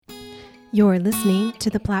You're listening to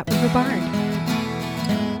the Platte River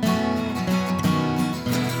Bard.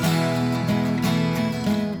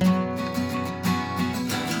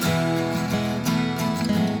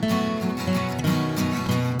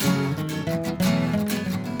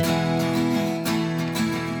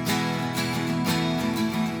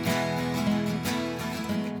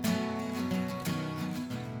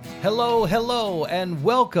 Hello, and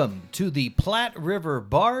welcome to the Platte River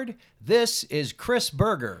Bard. This is Chris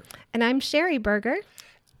Berger. And I'm Sherry Berger.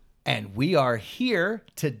 And we are here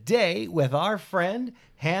today with our friend,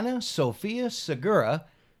 Hannah Sophia Segura.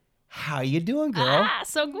 How you doing, girl?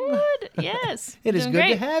 So good. Yes. It is Doing good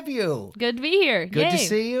great. to have you. Good to be here. Good to Yay.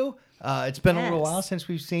 see you. It's been a little Yes. while since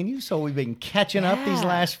we've seen you, so we've been catching up these Yeah.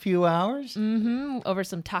 last few hours. Over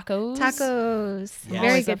some tacos. Tacos. Yes. Very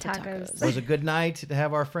Always good love the tacos. It was a good night to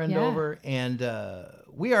have our friend Yeah. over, and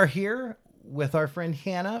we are here with our friend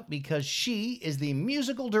Hannah because she is the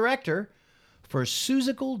musical director for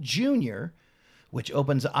Seussical Junior, which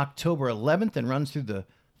opens October 11th and runs through the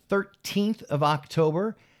 13th of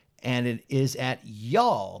October, and it is at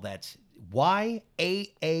YAL. That's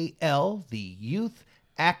YAAL, the Youth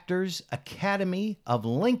Actors Academy of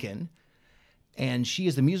Lincoln, and she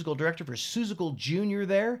is the musical director for Seussical Junior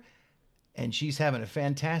there. And she's having a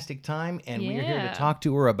fantastic time, and we are here to Yeah. talk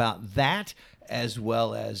to her about that, as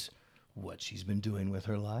well as what she's been doing with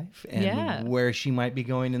her life and Yeah. where she might be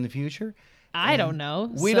going in the future. I don't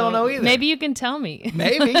know. We don't know either. Maybe you can tell me.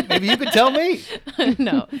 Maybe you could tell me.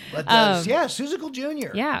 No. But yeah, Seussical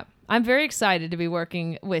Junior. Yeah. I'm very excited to be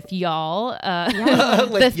working with y'all.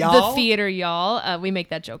 With y'all? The theater y'all. We make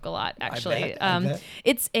that joke a lot, actually. bet, I bet.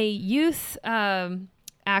 It's a youth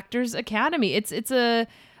actors academy. It's a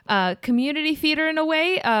community theater in a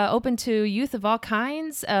way, open to youth of all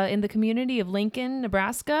kinds in the community of Lincoln,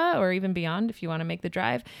 Nebraska, or even beyond if you want to make the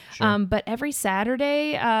drive. But every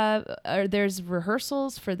Saturday, there's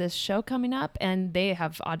rehearsals for this show coming up, and they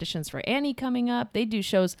have auditions for Annie coming up. They do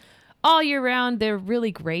shows all year round. They're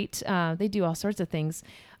really great. They do all sorts of things.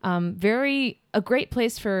 A great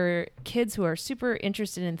place for kids who are super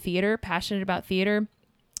interested in theater, passionate about theater,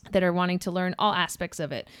 that are wanting to learn all aspects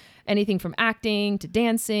of it. Anything from acting to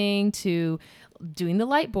dancing to doing the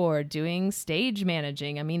light board, doing stage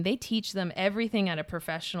managing. I mean, they teach them everything at a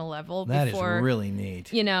professional level. That is before, really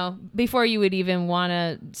neat. you know, before you would even want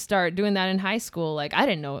to start doing that in high school. Like, I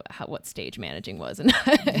didn't know what stage managing was. No,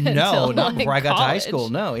 until, not like, before I got to high college. school.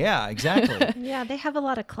 No, yeah, exactly. Yeah, they have a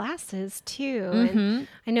lot of classes too. Mm-hmm. And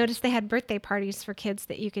I noticed they had birthday parties for kids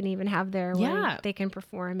that you can even have there where Yeah. they can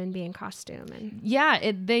perform and be in costume. And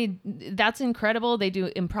Yeah, that's incredible. They do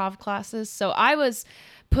improv classes. So I was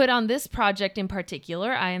put on this project in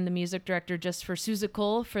particular. I am the music director just for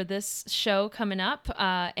Seussical for this show coming up,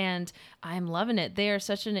 and I'm loving it. They are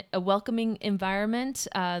such a welcoming environment.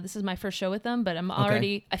 This is my first show with them, but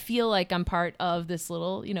I feel like I'm part of this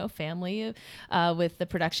little, family with the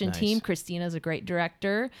production Nice. team. Christina's a great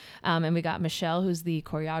director, and we got Michelle, who's the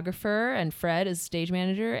choreographer, and Fred is stage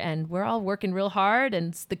manager, and we're all working real hard,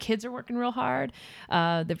 and the kids are working real hard.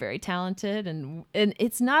 They're very talented, and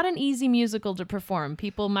it's not an easy musical to perform.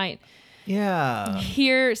 People might Yeah.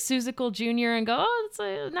 hear Seussical Junior and go, "Oh, it's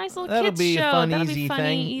a nice little That'll kids be a show. fun, That'll easy be funny,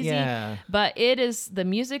 thing." easy." Yeah. But the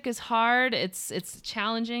music is hard. It's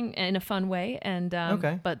challenging in a fun way, and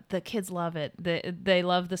Okay. but the kids love it. They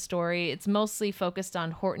love the story. It's mostly focused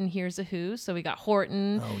on Horton Hears a Who. So we got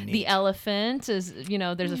Horton, Oh, neat. the elephant. There's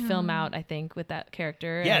a film out, I think, with that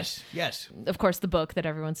character. Yes. And, of course, the book that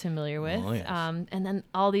everyone's familiar with. Oh, yes. And then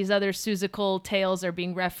all these other Seussical tales are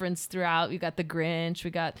being referenced throughout. We got the Grinch,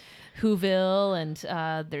 we got Whoville,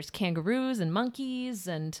 and there's kangaroos and monkeys,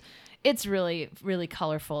 and it's really, really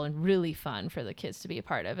colorful and really fun for the kids to be a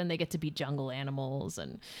part of. And they get to be jungle animals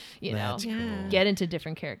and, That's cool. get into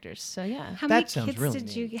different characters. So, yeah, how That many sounds kids really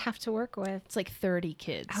did neat. you have to work with? it's like 30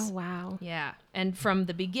 kids. Oh, wow. Yeah. And from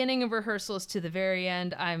the beginning of rehearsals to the very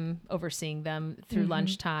end, I'm overseeing them through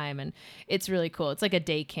lunchtime. And it's really cool. It's like a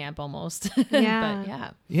day camp almost. Yeah. But yeah.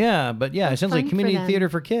 Yeah, but yeah, it sounds like fun for community them. theater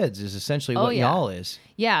for kids is essentially Oh, what yeah. y'all is.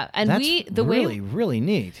 Yeah. And That's really, way really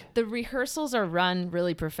neat. the rehearsals are run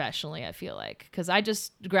really professionally, I feel like, because I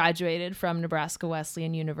just graduated from Nebraska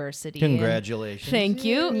Wesleyan University. and- Congratulations. Thank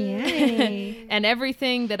you. Yay. And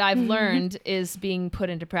everything that I've learned is being put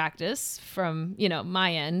into practice from,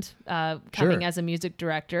 my end, coming Sure. as a music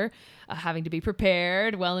director, having to be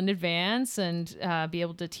prepared well in advance and be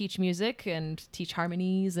able to teach music and teach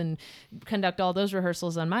harmonies and conduct all those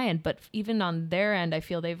rehearsals on my end. But even on their end, I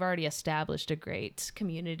feel they've already established a great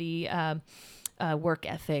community work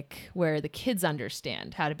ethic where the kids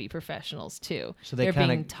understand how to be professionals too. So they're kinda,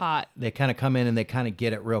 being taught. They kind of come in and they kind of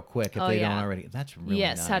get it real quick if they don't already. That's really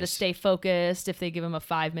nice. How to stay focused. If they give them a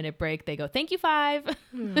 5-minute break, they go, "Thank you, 5."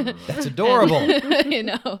 That's adorable. You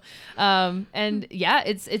know, and yeah,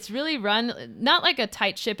 it's really run not like a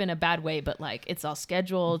tight ship in a bad way, but like it's all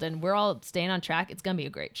scheduled and we're all staying on track. It's gonna be a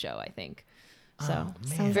great show, I think. So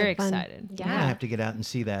Sounds very like fun. excited. I'm gonna have to get out and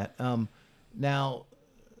see that. Now,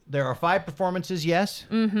 there are 5 performances. Yes,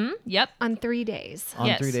 Yep. On 3 days.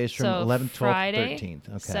 on 3 days from So 11th, 12th, Friday, 13th.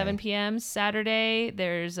 Okay. 7 p.m. Saturday,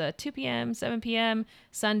 there's 2 p.m., 7 p.m.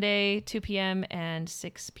 Sunday, 2 p.m. and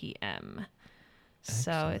 6 p.m.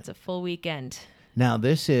 So it's a full weekend. Now,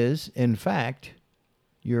 this is, in fact,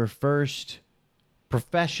 your first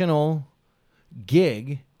professional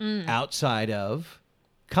gig outside of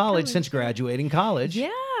college since graduating college.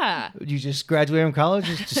 Yeah. You just graduated from college,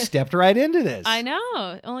 just stepped right into this. I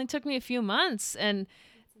know. It only took me a few months, and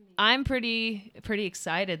I'm pretty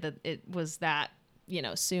excited that it was that,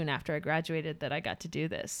 soon after I graduated that I got to do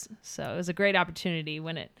this. So it was a great opportunity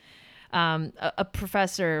when it a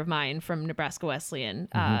professor of mine from Nebraska Wesleyan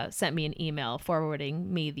sent me an email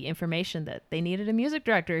forwarding me the information that they needed a music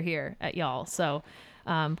director here at y'all. So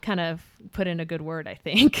kind of put in a good word, I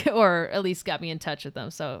think, or at least got me in touch with them.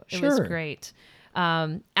 So it was great.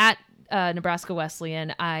 At Nebraska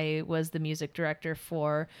Wesleyan, I was the music director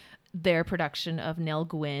for their production of Nell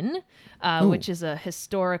Gwyn, which is a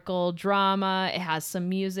historical drama. It has some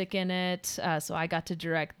music in it. So I got to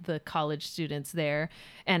direct the college students there.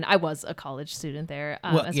 And I was a college student there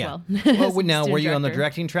as well. Well, now, Student were you on the director.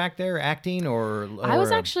 directing track there, acting, or I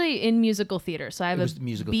was actually in musical theater. So I have was a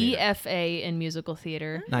musical theater. BFA in musical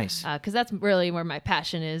theater. Nice. Because that's really where my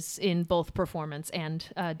passion is in both performance and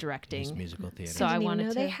directing. It's musical theater. So I I didn't even wanted know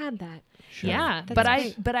to. they had that. Sure. Yeah, That's but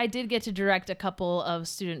great. I did get to direct a couple of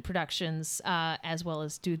student productions as well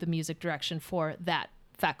as do the music direction for that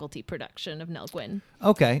faculty production of Nell Gwyn.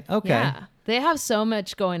 Okay. Yeah, they have so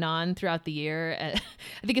much going on throughout the year.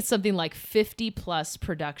 I think it's something like 50 plus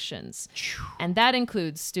productions, and that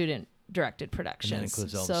includes student directed productions. And that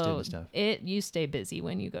includes all so the student stuff. You stay busy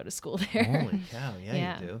when you go to school there. Holy cow! Yeah,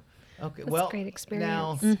 Yeah. you do. Okay. That's well, a great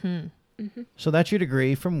now, experience. so that's your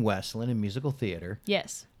degree from Wesleyan in musical theater,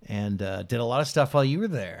 Yes. and did a lot of stuff while you were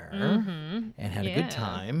there, and had a Yeah. good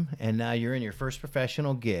time. And now you're in your first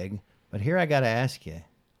professional gig. But here I got to ask you: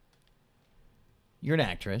 you're an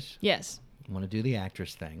actress. Yes. You want to do the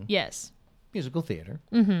actress thing? Yes. Musical theater.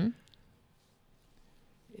 Mm-hmm.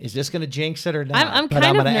 Is this going to jinx it or not? I'm But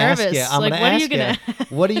kind of gonna ask nervous. you- I'm Like, gonna what are you ask gonna-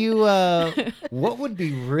 What do you? What would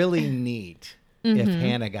be really neat if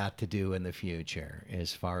Hannah got to do in the future,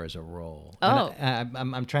 as far as a role? Oh. And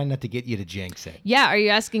I'm trying not to get you to jinx it. Yeah. Are you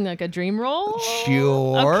asking like a dream role?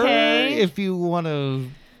 Sure. Okay. If you want to,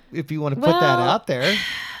 put that Well, out there,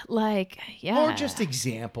 Like, yeah. or just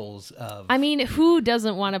examples of. I mean, who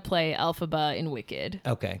doesn't want to play Elphaba in Wicked?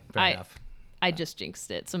 Okay, fair enough. I just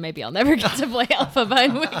jinxed it, so maybe I'll never get to play Elphaba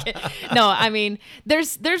in Wicked. No, I mean,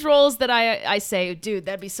 there's roles that I say, dude,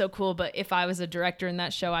 that'd be so cool, but if I was a director in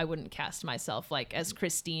that show, I wouldn't cast myself like as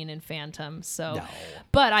Christine in Phantom. So, No.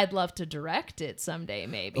 but I'd love to direct it someday,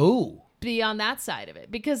 maybe. Ooh, Be on that side of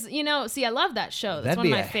it because see, I love that show. That's that'd one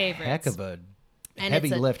be of my a favorites. heck of a And heavy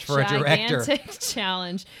it's lift for a director. gigantic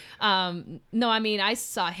challenge. No, I mean, I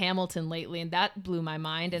saw Hamilton lately, and that blew my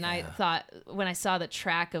mind. And I thought when I saw the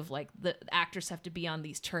track of like the actors have to be on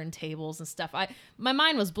these turntables and stuff, my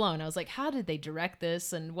mind was blown. I was like, how did they direct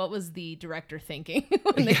this, and what was the director thinking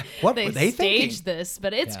when Yeah, what were they staged thinking? this?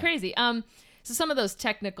 But it's Yeah. crazy. So some of those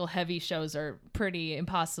technical heavy shows are pretty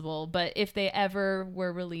impossible, but if they ever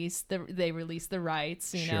were released, they released the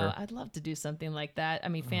rights, you know, Sure. I'd love to do something like that. I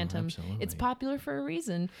mean, Phantom, absolutely. it's popular for a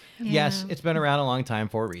reason, Yes, it's been around a long time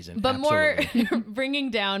for a reason. but Absolutely. more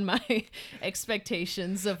bringing down my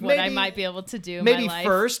expectations of what I Maybe- might be able to do in Maybe my life.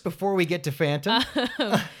 first, before we get to Phantom.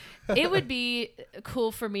 It would be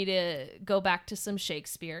cool for me to go back to some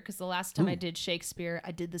Shakespeare because the last time I did Shakespeare,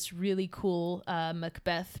 I did this really cool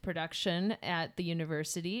Macbeth production at the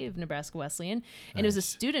University of Nebraska Wesleyan, and it was a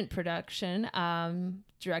student production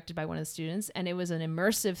directed by one of the students, and it was an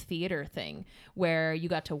immersive theater thing where you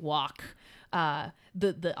got to walk.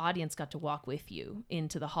 The audience got to walk with you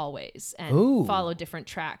into the hallways and Ooh. follow different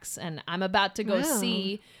tracks. And I'm about to go Wow.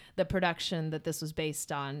 see the production that this was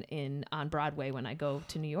based on Broadway when I go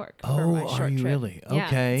to New York. Oh, for my are short you trip. really? Yeah,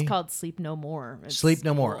 Okay. it's called Sleep No More. It's Sleep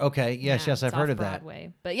No More. cool. Okay. Yes, yes, I've it's heard off of that.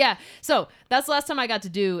 Broadway. But yeah, so that's the last time I got to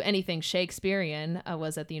do anything Shakespearean.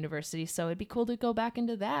 Was at the university, so it'd be cool to go back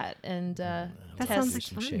into that and That sounds like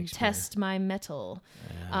Some fun. Shakespeare. test my metal.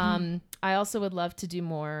 I also would love to do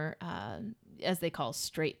more as they call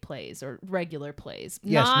straight plays or regular plays.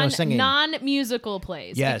 Yes, no singing. Non-musical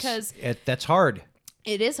plays. Yes, Because that's hard.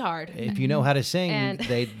 it is hard. If you know how to sing, And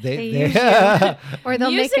they use or they'll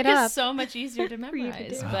Music make it up. is so much easier to you to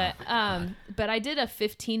memorize. do. But I did a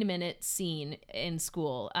 15-minute scene in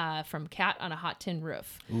school from Cat on a Hot Tin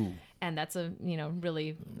Roof. Ooh. And that's a,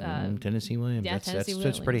 really Tennessee Williams. yeah, Tennessee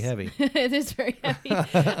That's pretty heavy. Williams. It is very heavy.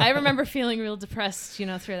 I remember feeling real depressed, through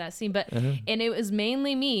that scene. But and it was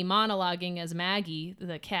mainly me monologuing as Maggie,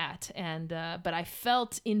 the cat, and but I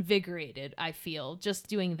felt invigorated. I feel just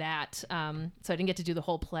doing that. So I didn't get to do the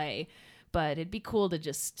whole play, but it'd be cool to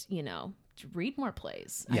just to read more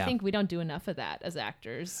plays. Yeah. I think we don't do enough of that as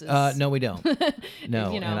actors. No, we don't.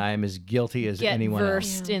 No, and I'm as guilty as Get anyone else.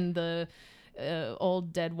 versed in the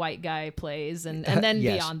old dead white guy plays and then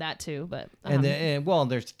Yes. beyond that too. But And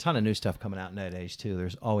there's a ton of new stuff coming out nowadays too.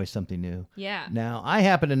 There's always something new. yeah. Now, I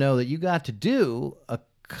happen to know that you got to do a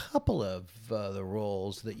couple of the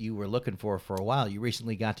roles that you were looking for a while. You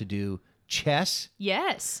recently got to do Chess.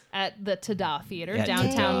 Yes, at the Tada Theater At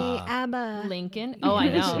downtown Tada. Hey, ABBA. Lincoln. Oh, I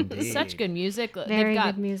Yes, know. indeed. Such good music. Very They've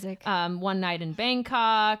got good music. One Night in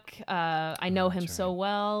Bangkok. I know him so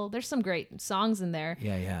well. There's some great songs in there.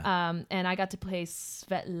 Yeah. And I got to play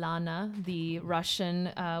Svetlana, the Russian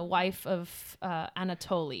wife of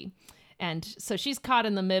Anatoly. And so she's caught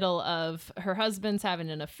in the middle of her husband's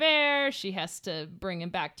having an affair. She has to bring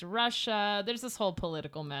him back to Russia. There's this whole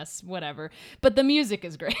political mess, whatever. But the music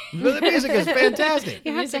is great. But the music is fantastic.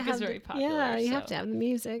 The music is very popular. Yeah, you have so. to have the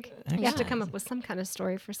music. You have to come up with some kind of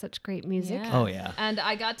story for such great music. Yeah. Oh, yeah. And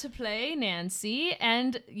I got to play Nancy.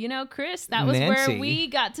 And, Chris, that was Nancy. where we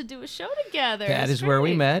got to do a show together. That It's is where we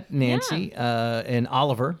great. met, Nancy and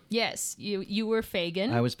Oliver. Yes, you were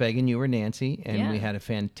Fagin. I was Fagin, you were Nancy, and Yeah. we had a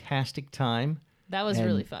fantastic time. That was And,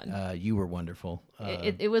 really fun. You were wonderful.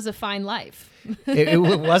 It was a fine life. It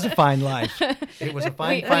was a fine life. It was a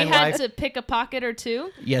fine we life. had to pick a pocket or two.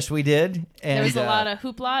 Yes, we did. And There was a lot of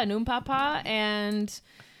hoopla and oompapa, and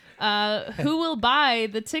who will buy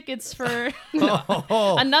the tickets for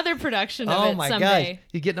another production of oh it my someday? gosh,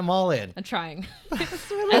 you're getting them all in. I'm trying.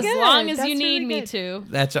 Really As good. long as That's you need really me good. to.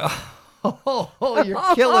 That's you're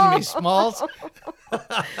killing me, Smalls.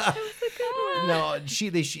 No,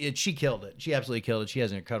 she killed it. She absolutely killed it. She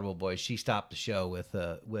has an incredible voice. She stopped the show with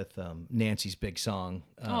Nancy's big song.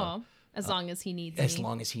 Oh, as long as he needs As me.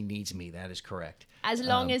 long as he needs me, that is correct. As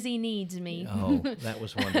long as he needs me. Oh, that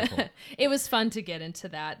was wonderful. It was fun to get into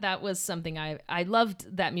that. That was something I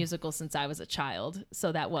loved that musical since I was a child.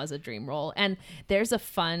 So that was a dream role. And there's a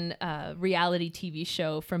fun reality TV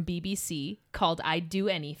show from BBC called I'd Do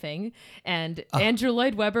Anything. And Andrew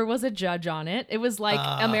Lloyd Webber was a judge on it. It was like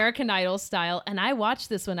American Idol style. And I watched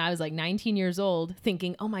this when I was like 19 years old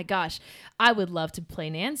thinking, oh my gosh, I would love to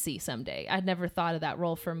play Nancy someday. I'd never thought of that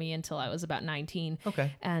role for me until I was about 19.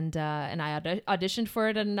 Okay. And I auditioned for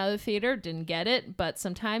it at another theater, didn't get it, but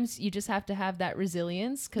sometimes you just have to have that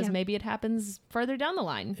resilience because Yeah. maybe it happens further down the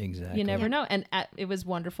line. Exactly. You never know. And it was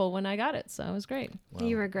wonderful when I got it, so it was great.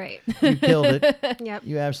 You were great. You killed it. Yep.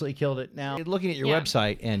 You absolutely killed it. Now, looking at your Yeah.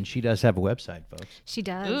 website, and she does have a website, folks. She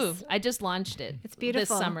does. Ooh, I just launched it. It's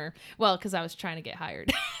beautiful. This summer. Well, because I was trying to get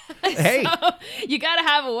hired. Hey. So, you got to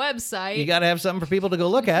have a website. You got to have something for people to go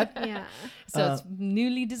look at. Yeah. So it's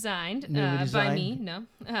newly designed, by designed. me. No.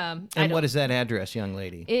 I And don't- what is that address, young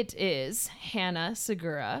lady? It is Hannah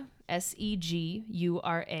Segura,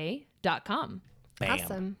 SEGURA.com. Bam.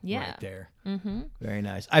 Awesome. Yeah. Right there. Mm-hmm. Very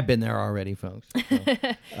nice. I've been there already, folks. So,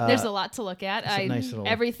 There's a lot to look at. a nice little-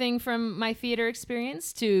 Everything from my theater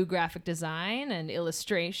experience to graphic design and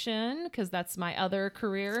illustration, because that's my other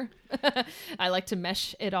career. I like to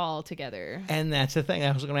mesh it all together. and that's the thing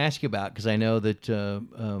I was going to ask you about, because I know that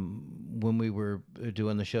when we were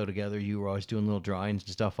doing the show together, you were always doing little drawings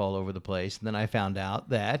and stuff all over the place. And then I found out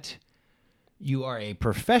that you are a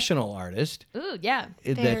professional artist. Ooh, yeah.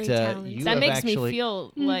 Very that talented. you That have makes me actually,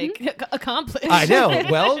 feel like accomplished. I know.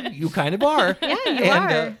 Well, you kind of are. Yeah, you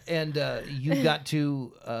and, are. And you got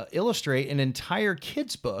to illustrate an entire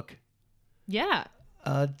kids book. Yeah.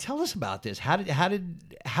 Tell us about this. How did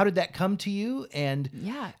that come to you? And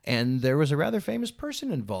Yeah. and there was a rather famous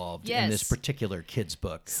person involved in this Yes. particular kids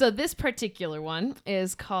book. So this particular one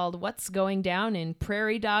is called What's Going Down in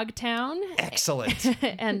Prairie Dog Town? Excellent.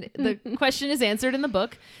 And the question is answered in the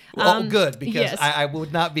book. Oh, good, because yes. I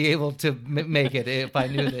would not be able to make it if I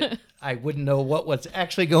knew that I wouldn't know what was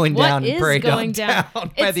actually going What down in is Prairie going Dog down?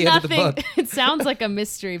 Town by It's the end of the nothing. book. It sounds like a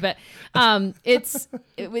mystery, but it's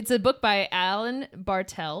a book by Alan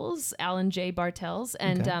J. Bartels,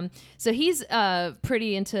 and so he's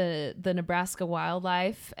pretty into the Nebraska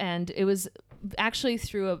wildlife, and it was actually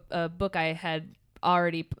through a book I had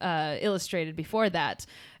already illustrated before that,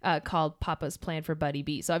 called Papa's Plan for Buddy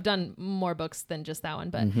B. So I've done more books than just that one,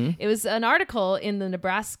 but it was an article in the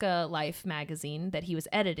Nebraska Life magazine that he was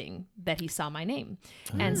editing that he saw my name.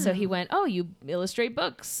 And so he went, "Oh, you illustrate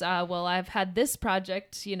books. Well, I've had this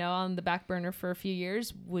project, on the back burner for a few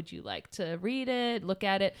years. Would you like to read it, look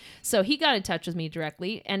at it?" So he got in touch with me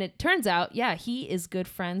directly, and it turns out, he is good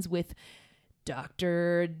friends with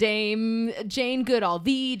Dr. Dame Jane Goodall,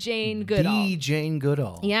 the Jane Goodall. The Jane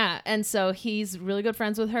Goodall. Yeah, and so he's really good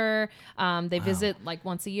friends with her. They visit like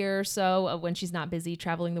once a year or so when she's not busy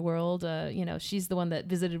traveling the world. She's the one that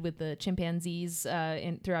visited with the chimpanzees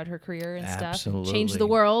throughout her career and stuff, and changed the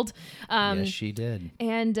world. Yes, she did.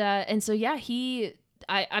 And so he.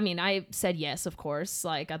 I said yes, of course.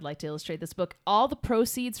 Like, I'd like to illustrate this book. All the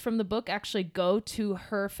proceeds from the book actually go to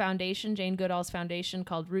her foundation, Jane Goodall's foundation,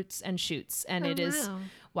 called Roots and Shoots. And it is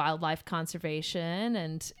wildlife conservation,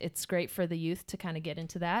 and it's great for the youth to kind of get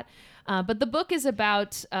into that. But the book is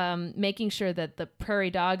about making sure that the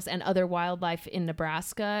prairie dogs and other wildlife in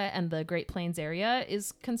Nebraska and the Great Plains area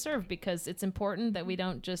is conserved, because it's important that we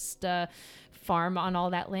don't just farm on all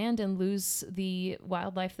that land and lose the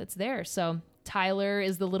wildlife that's there. So Tyler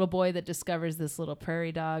is the little boy that discovers this little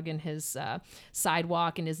prairie dog in his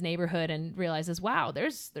sidewalk in his neighborhood and realizes, wow,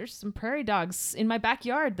 there's some prairie dogs in my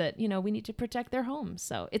backyard that, we need to protect their homes.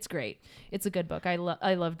 So it's great. It's a good book. I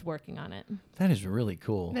loved working on it. That is really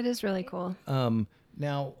cool. That is really cool.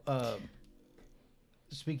 Now,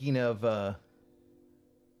 speaking of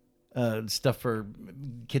stuff for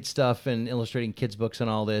kids stuff and illustrating kids books and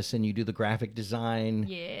all this, and you do the graphic design.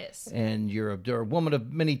 Yes. And you're a woman of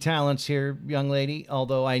many talents here, young lady.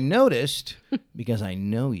 Although I noticed, because I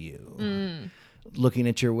know you, looking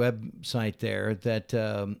at your website there, that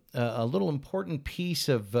a little important piece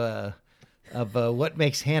of what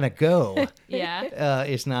makes Hannah go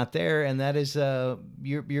is not there, and that is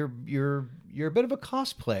you're a bit of a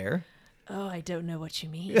cosplayer. Oh, I don't know what you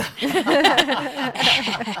mean.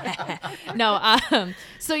 No.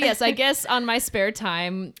 So yes, I guess on my spare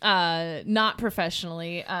time, not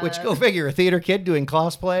professionally. Which, go figure, a theater kid doing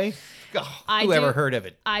cosplay. Oh, whoever heard of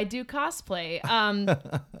it? I do cosplay.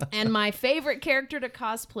 And my favorite character to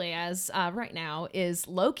cosplay as right now is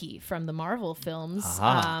Loki from the Marvel films,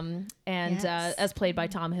 as played by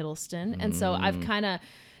Tom Hiddleston. And so I've kind of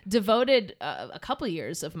devoted a couple of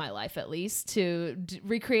years of my life, at least, to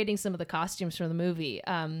recreating some of the costumes from the movie.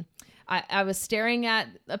 I was staring at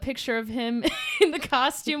a picture of him in the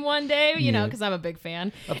costume one day, because I'm a big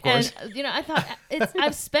fan. Of course. And, I thought,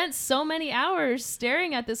 I've spent so many hours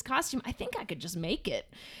staring at this costume. I think I could just make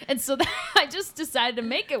it. And so I just decided to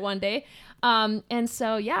make it one day. And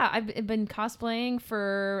so, I've been cosplaying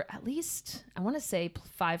for at least, I want to say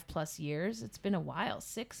 5+ years. It's been a while,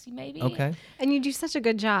 6 maybe. Okay. And you do such a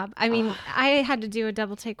good job. I mean, I had to do a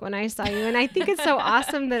double take when I saw you, and I think it's so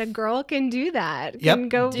awesome that a girl can do that. Yep.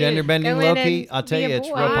 Gender bending Loki. I'll tell you, it's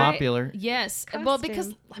real popular. Yes. Well,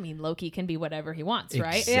 because Loki can be whatever he wants,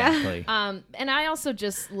 right? Exactly. And I also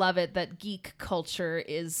just love it that geek culture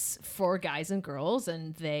is for guys and girls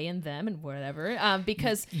and they and them and whatever.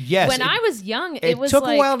 Because when I was young, it was took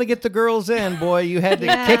a while to get the girls in. Boy, you had to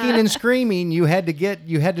kicking and screaming. You had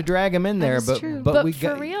to drag them in there. But we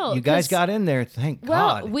for real, you guys got in there. Thank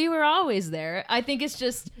God. Well, we were always there. I think it's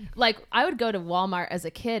just like I would go to Walmart as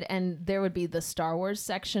a kid, and there would be the Star Wars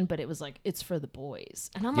section, but it was like it's for the boys,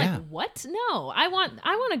 and I'm like, what? No, I want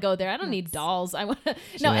to go there. I don't need dolls. I want to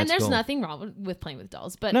and there's nothing wrong with playing with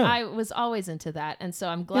dolls, but I was always into that, and so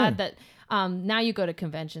I'm glad that. Now you go to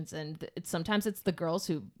conventions and sometimes it's the girls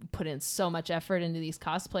who put in so much effort into these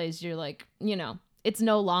cosplays. You're like, it's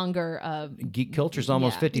no longer geek culture's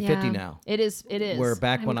almost 50-50 now. It is. Where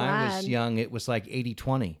back when I was young, it was like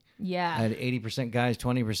 80-20. Yeah. I had 80% guys,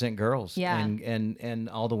 20% girls. Yeah. And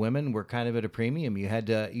all the women were kind of at a premium. You had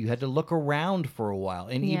to look around for a while.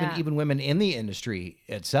 And even women in the industry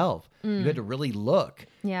itself, you had to really look.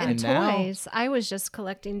 Yeah. And toys. I was just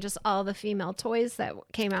collecting just all the female toys that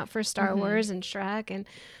came out for Star Wars and Shrek and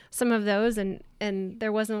some of those, and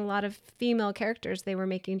there wasn't a lot of female characters they were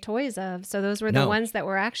making toys of. So those were the ones that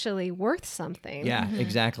were actually worth something. Yeah,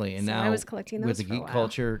 exactly. And so now I was collecting those with the for a geek while.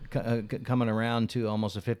 culture coming around to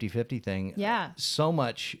almost a 50-50 thing. So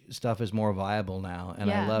much stuff is more viable now.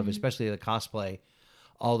 And I love, especially the cosplay,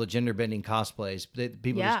 all the gender bending cosplays.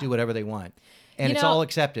 People just do whatever they want. and You it's know- all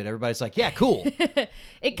accepted. Everybody's like, yeah, cool.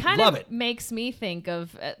 It kind Love of it. makes me think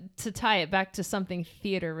of, to tie it back to something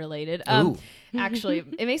theater related. Ooh. Actually,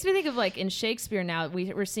 it makes me think of like in Shakespeare now,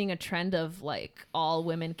 we're seeing a trend of like all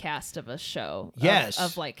women cast of a show. Yes.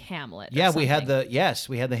 Of like Hamlet. or Yeah, we had something.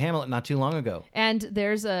 we had the Hamlet not too long ago. And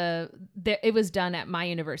it was done at my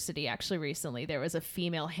university actually recently. There was a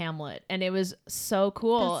female Hamlet, and it was so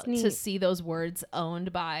cool That's neat. to see those words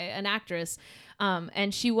owned by an actress.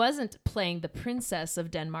 And she wasn't playing the princess of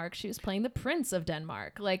Denmark; she was playing the prince of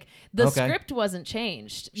Denmark. Like the Okay. script wasn't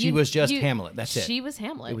changed. She was just Hamlet, that's it. She was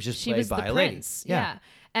Hamlet. It was just she played was by the a lady. prince. Yeah.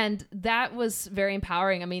 And that was very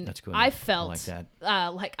empowering. I mean, That's cool. I I felt like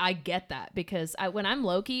that. like I get that because when I'm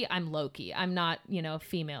Loki, I'm Loki. I'm not,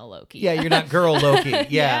 female Loki. Yeah, you're not girl Loki. Yeah,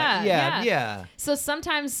 Yeah, yeah, yeah. So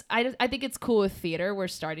sometimes I think it's cool with theater. We're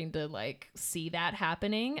starting to like see that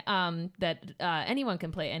happening. That anyone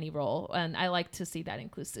can play any role, and I like to see that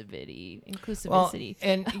inclusivity.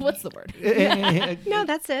 and What's the word? No,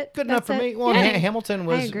 that's it. Good enough That's for it. me. Well, Yeah. Hamilton I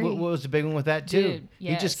was agree. was a big one with that too. Dude,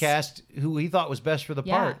 He just yes. cast who he thought was best for the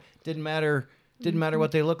Yeah. part. Didn't matter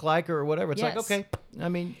what they look like or whatever. It's like, Yes. okay. I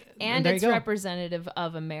mean, And there it's you go. representative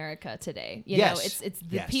of America today. You Yes. know, it's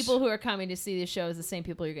the Yes. people who are coming to see the show is the same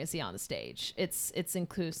people you're going to see on the stage. It's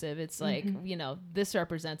inclusive. It's like, this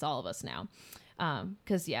represents all of us now.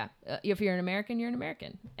 Because if you're an American, you're an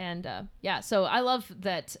American. And so I love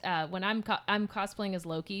that when I'm cosplaying as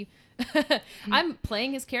Loki, I'm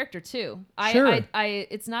playing his character too. Sure.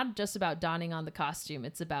 It's not just about donning on the costume.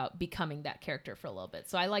 It's about becoming that character for a little bit.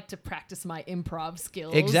 So I like to practice my improv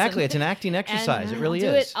skills. Exactly. and- It's an acting exercise. and It really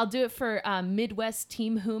I'll do is. I'll do it for Midwest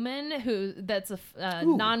Team Human, that's a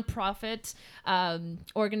Ooh. nonprofit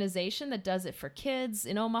organization that does it for kids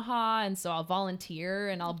in Omaha. And so I'll volunteer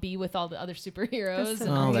and I'll be with all the other superheroes. That's so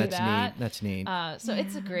and Oh, do that's that. neat. That's neat. So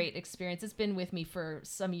it's a great experience. It's been with me for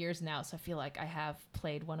some years now. So I feel like I have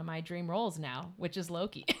played one of my dream roles now, which is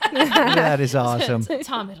Loki. That is awesome.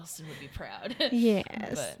 Tom Hiddleston would be proud. Yes.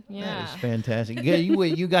 But That yeah. is fantastic. Yeah,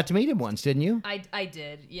 you got to meet him once, didn't you? I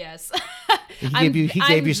did, yes. He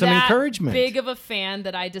gave you some that encouragement. Big of a fan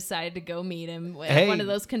that I decided to go meet him at Hey, one of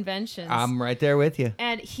those conventions. I'm right there with you.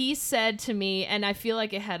 And he said to me, and I feel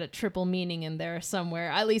like it had a triple meaning in there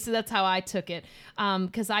somewhere. At least that's how I took it.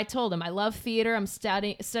 Because I told him I love theater. I'm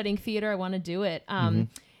studying theater. I want to do it.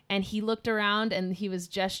 And he looked around and he was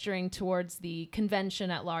gesturing towards the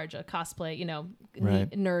convention at large, a cosplay,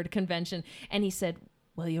 Right. nerd convention. And he said,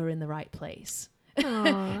 "Well, you're in the right place."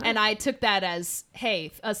 Aw. And I took that as,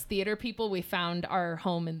 hey, us theater people, we found our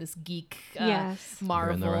home in this geek Yes. We're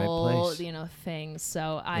in the right Marvel, place. thing.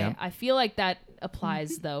 So Yep. I feel like that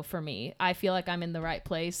applies though for me. I feel like I'm in the right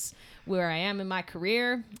place where I am in my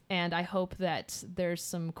career, and I hope that there's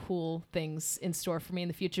some cool things in store for me in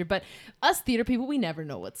the future. But us theater people, we never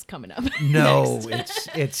know what's coming up. No, next.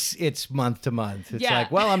 it's month to month. It's Yeah.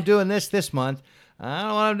 like, well, I'm doing this month. I don't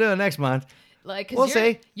know what I'm doing next month. Like, 'cause We'll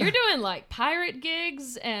you're, see. you're doing like pirate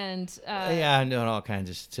gigs, and Yeah, I'm doing all kinds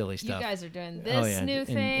of silly you stuff. guys are doing Oh, this yeah, new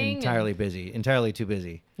thing. and- Entirely busy. Entirely too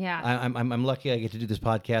busy. Yeah. I'm lucky I get to do this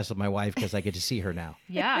podcast with my wife because I get to see her now,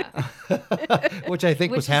 Yeah. which I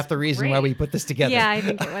think Which was half is the reason why great. we put this together. Yeah, I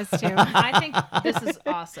think it was too. I think this is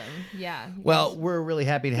awesome. Yeah. Well, we're really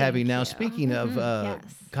happy to have you now. you. Speaking of Yes.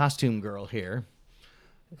 costume girl here,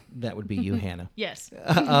 that would be you, Hannah. Yes.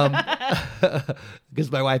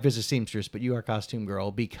 Because my wife is a seamstress, but you are costume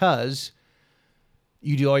girl because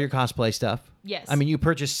you do all your cosplay stuff. Yes. I mean, you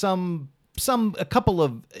purchase a couple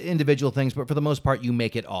of individual things, but for the most part, you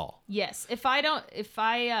make it all. Yes. If I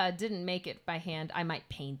didn't make it by hand, I might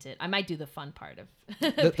paint it. I might do the fun part of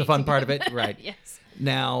The fun part of it, right? Yes.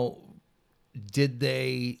 Now, did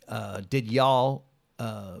y'all?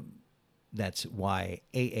 That's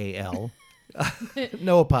YAAL.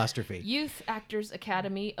 No apostrophe. Youth Actors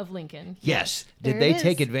Academy of Lincoln. Yes. There Did they it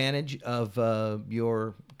take is. advantage of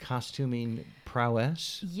your costuming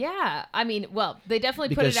prowess? Yeah. I mean, well, they definitely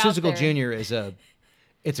put Because it out Susical there. Junior it's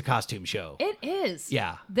a costume show. It is.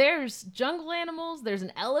 Yeah. There's jungle animals. There's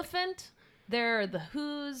an elephant. There are the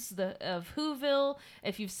Who's of Whoville.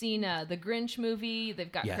 If you've seen the Grinch movie,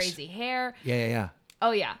 they've got Yes. crazy hair. Yeah. Oh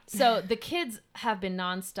yeah. So the kids have been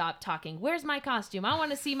nonstop talking. Where's my costume? I want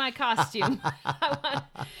to see my costume.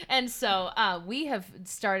 And so we have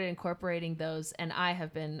started incorporating those, and I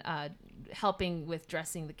have been helping with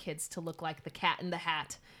dressing the kids to look like the Cat in the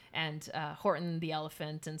Hat and Horton the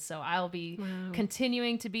Elephant. And so I'll be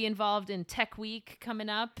continuing to be involved in Tech Week coming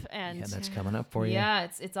up. And Yeah, that's coming up for you. yeah,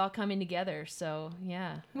 it's all coming together. So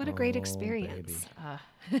yeah. What a great Oh, experience.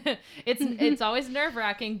 It's always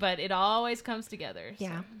nerve-wracking, but it always comes together. So,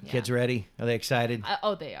 Yeah. Kids ready? Are they excited?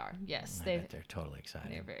 oh, they are. Yes, I bet they're totally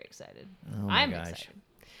excited. they're very excited. Oh my I'm gosh. excited.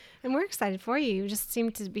 And we're excited for you. You just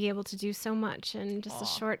seem to be able to do so much in just a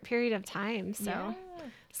short period of time. So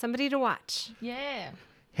somebody to watch. Yeah.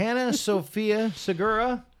 Hannah Sophia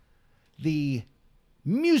Segura, the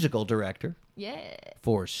musical director Yeah.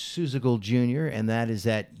 for Seussical Jr., and that is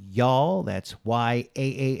at Y'all. That's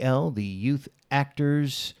YAAL, the Youth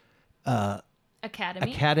Actors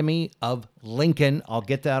Academy. of Lincoln. I'll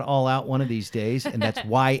get that all out one of these days, and that's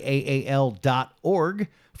YAAL.org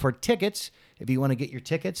for tickets if you want to get your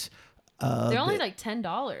tickets. They're only like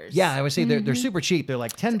 $10. Yeah, I would say they're super cheap. They're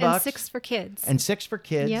like $10. And 6 for kids. And 6 for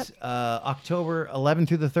kids. Yep. October 11th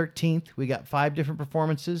through the 13th. We got 5 different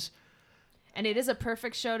performances. And it is a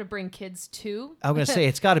perfect show to bring kids to. I'm going to say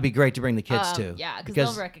it's got to be great to bring the kids to. Yeah, because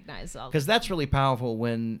they'll recognize all. Because that's really powerful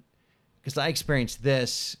because I experienced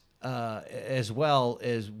this as well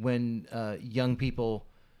as when young people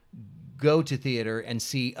go to theater and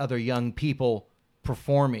see other young people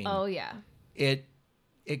performing. Oh yeah.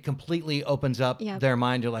 It completely opens up Yep. their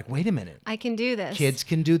mind. They're like, wait a minute. I can do this. Kids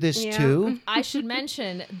can do this Yeah. too. I should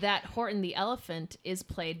mention that Horton the Elephant is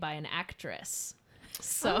played by an actress.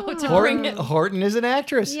 So to bring it. Horton is an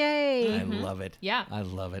actress. Yay. I love it. Yeah. I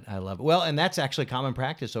love it. I love it. Well, and that's actually common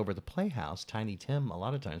practice over the Playhouse. Tiny Tim, a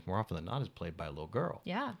lot of times, more often than not, is played by a little girl.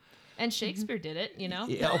 Yeah. And Shakespeare did it, you know.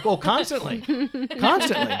 Yeah, constantly.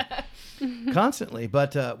 Constantly.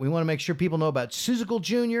 But we want to make sure people know about Seussical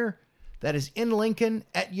Jr. That is in Lincoln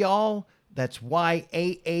at Y'all. That's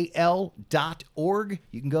YAAL.org.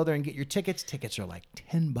 You can go there and get your tickets. Tickets are like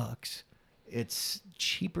 $10. It's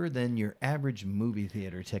cheaper than your average movie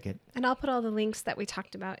theater ticket. And I'll put all the links that we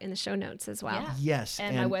talked about in the show notes as well. Yeah. Yes.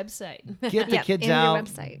 And my website. Get the Yep, kids and your out,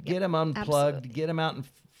 website. get Yep, them unplugged, absolutely. get them out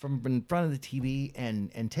from in front of the TV,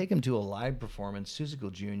 and take them to a live performance.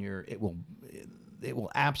 Seussical Jr. It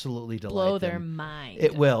will absolutely delight Blow them. their mind.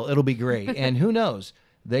 It will. It'll be great. And who knows?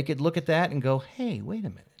 They could look at that and go, "Hey, wait a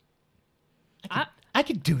minute. I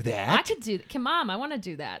could do that. I could do that. Come on, I want to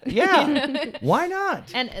do that. Yeah. Why not?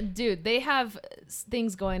 And dude, they have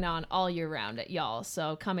things going on all year round at Y'all.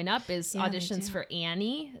 So coming up is Yeah, they auditions do. for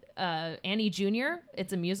Annie, Annie Jr.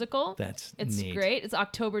 It's a musical. It's neat. great. It's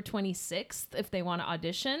October 26th if they want to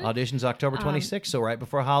audition. Auditions October 26th, so right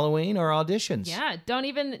before Halloween or auditions. Yeah, don't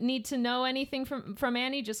even need to know anything from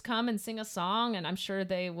Annie. Just come and sing a song, and I'm sure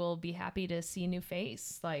they will be happy to see a new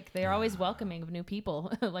face. Like they're always welcoming of new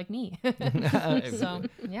people, like me. So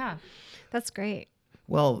yeah, That's great.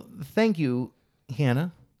 Well, thank you,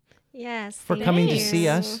 Hannah, Yes. for thank coming to you. see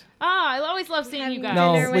us. I always love seeing you guys.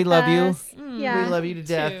 No, Dinner we with love you. us. Yeah. We love you to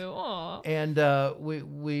death. Too. Aw. And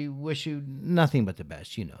we wish you nothing but the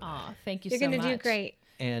best. You know that. Aw, thank you You're so going much. to do great.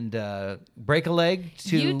 And break a leg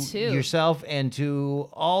to You too. yourself and to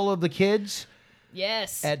all of the kids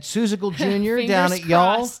Yes. at Seussical Jr. Fingers down at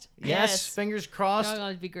Y'all. crossed. Yes, Yes. fingers It's crossed.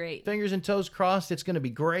 going to be great. Fingers and toes crossed. It's going to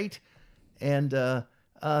be great. And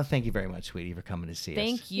thank you very much, sweetie, for coming to see us.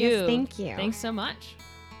 Thank you. Yes, thank you. Thanks so much.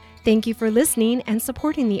 Thank you for listening and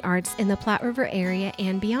supporting the arts in the Platte River area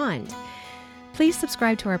and beyond. Please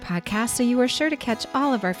subscribe to our podcast so you are sure to catch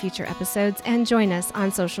all of our future episodes and join us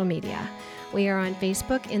on social media. We are on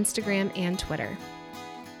Facebook, Instagram, and Twitter.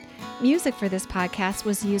 Music for this podcast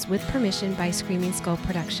was used with permission by Screaming Skull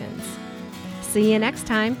Productions. See you next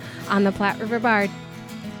time on the Platte River Bard.